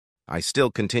I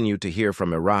still continue to hear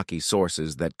from Iraqi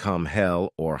sources that come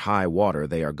hell or high water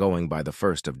they are going by the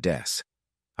first of deaths.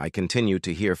 I continue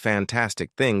to hear fantastic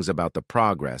things about the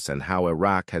progress and how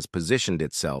Iraq has positioned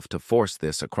itself to force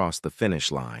this across the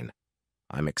finish line.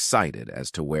 I'm excited as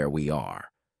to where we are.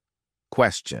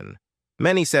 Question.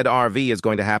 Many said RV is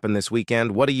going to happen this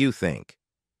weekend. What do you think?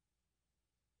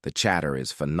 The chatter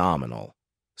is phenomenal.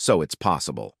 So it's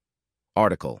possible.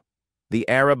 Article. The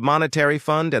Arab Monetary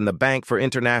Fund and the Bank for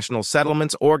International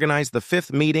Settlements organized the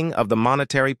 5th meeting of the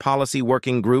Monetary Policy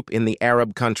Working Group in the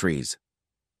Arab countries.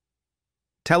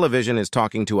 Television is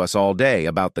talking to us all day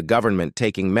about the government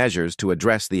taking measures to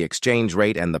address the exchange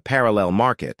rate and the parallel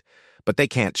market, but they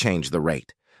can't change the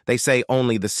rate. They say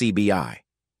only the CBI.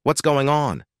 What's going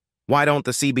on? Why don't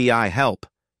the CBI help?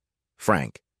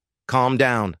 Frank, calm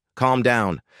down, calm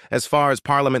down. As far as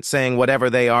Parliament saying whatever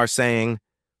they are saying,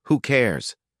 who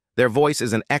cares? Their voice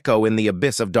is an echo in the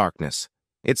abyss of darkness.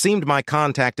 It seemed my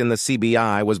contact in the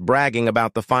CBI was bragging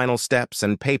about the final steps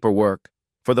and paperwork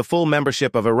for the full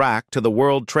membership of Iraq to the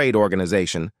World Trade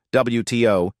Organization,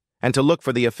 WTO, and to look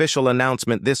for the official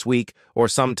announcement this week or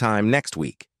sometime next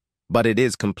week. But it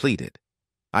is completed.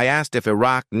 I asked if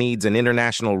Iraq needs an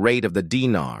international rate of the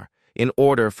dinar in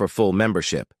order for full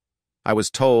membership. I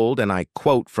was told, and I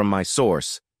quote from my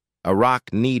source,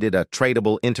 Iraq needed a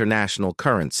tradable international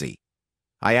currency.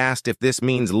 I asked if this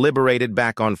means liberated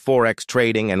back on Forex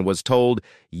trading and was told,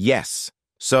 yes.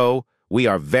 So, we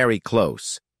are very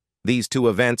close. These two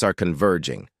events are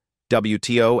converging,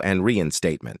 WTO and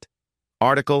reinstatement.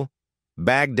 Article,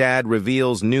 Baghdad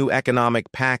reveals new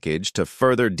economic package to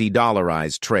further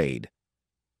de-dollarize trade.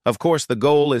 Of course, the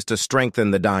goal is to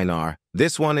strengthen the dinar.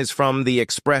 This one is from the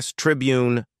Express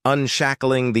Tribune,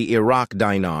 Unshackling the Iraqi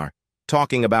Dinar,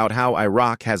 talking about how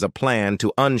Iraq has a plan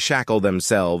to unshackle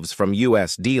themselves from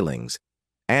U.S. dealings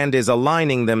and is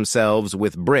aligning themselves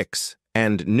with BRICS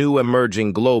and new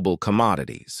emerging global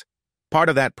commodities. Part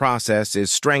of that process is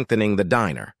strengthening the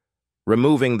dinar,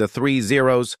 removing the 3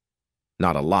 zeros,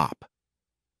 not a lop.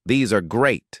 These are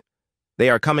great. They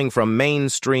are coming from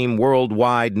mainstream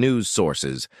worldwide news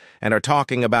sources and are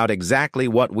talking about exactly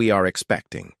what we are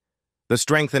expecting. The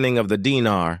strengthening of the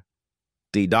dinar,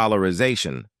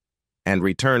 de-dollarization, and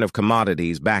return of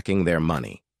commodities backing their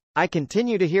money. I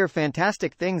continue to hear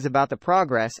fantastic things about the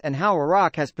progress and how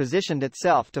Iraq has positioned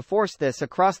itself to force this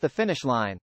across the finish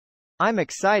line. I'm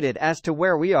excited as to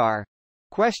where we are.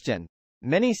 Question.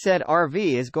 Many said RV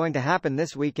is going to happen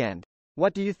this weekend.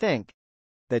 What do you think?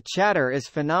 The chatter is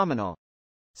phenomenal.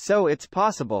 So it's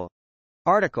possible.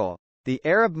 Article. The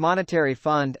Arab Monetary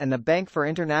Fund and the Bank for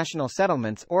International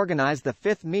Settlements organized the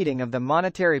 5th meeting of the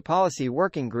Monetary Policy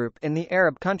Working Group in the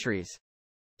Arab countries.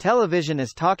 Television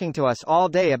is talking to us all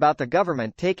day about the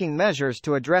government taking measures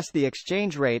to address the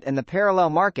exchange rate and the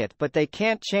parallel market, but they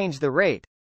can't change the rate.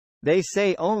 They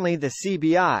say only the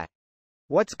CBI.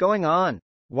 What's going on?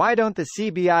 Why don't the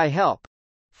CBI help?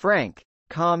 Frank,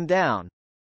 calm down.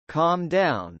 Calm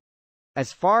down.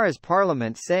 As far as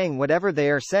Parliament saying whatever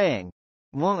they are saying,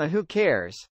 well, who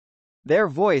cares? Their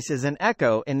voice is an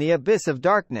echo in the abyss of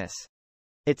darkness.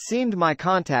 It seemed my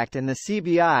contact in the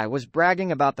CBI was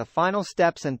bragging about the final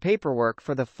steps and paperwork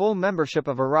for the full membership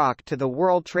of Iraq to the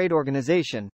World Trade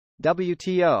Organization,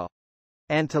 WTO,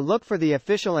 and to look for the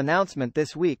official announcement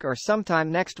this week or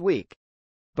sometime next week.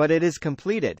 But it is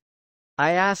completed.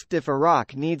 I asked if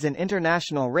Iraq needs an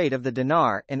international rate of the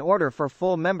dinar in order for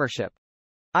full membership.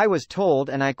 I was told,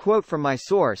 and I quote from my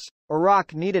source,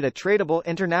 Iraq needed a tradable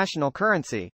international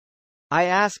currency. I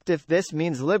asked if this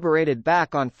means liberated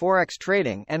back on Forex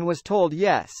trading and was told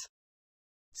yes.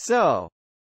 So,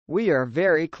 we are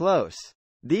very close.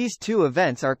 These two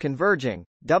events are converging,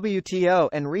 WTO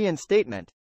and reinstatement.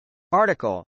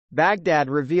 Article. Baghdad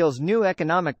reveals new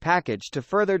economic package to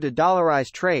further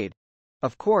de-dollarize trade.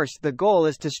 Of course, the goal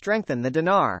is to strengthen the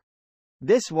dinar.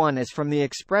 This one is from the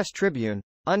Express Tribune,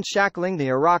 Unshackling the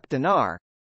Iraqi Dinar,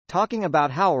 talking about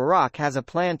how Iraq has a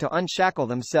plan to unshackle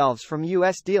themselves from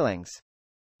U.S. dealings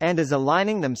and is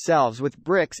aligning themselves with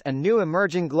BRICS and new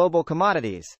emerging global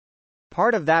commodities.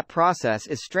 Part of that process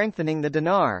is strengthening the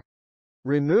dinar,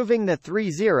 removing the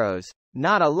 3 zeros,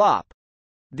 not a lop.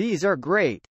 These are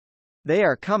great. They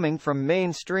are coming from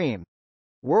mainstream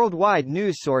worldwide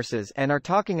news sources and are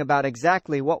talking about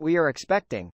exactly what we are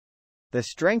expecting. The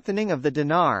strengthening of the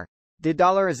dinar,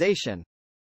 de-dollarization,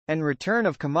 and return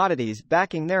of commodities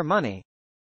backing their money.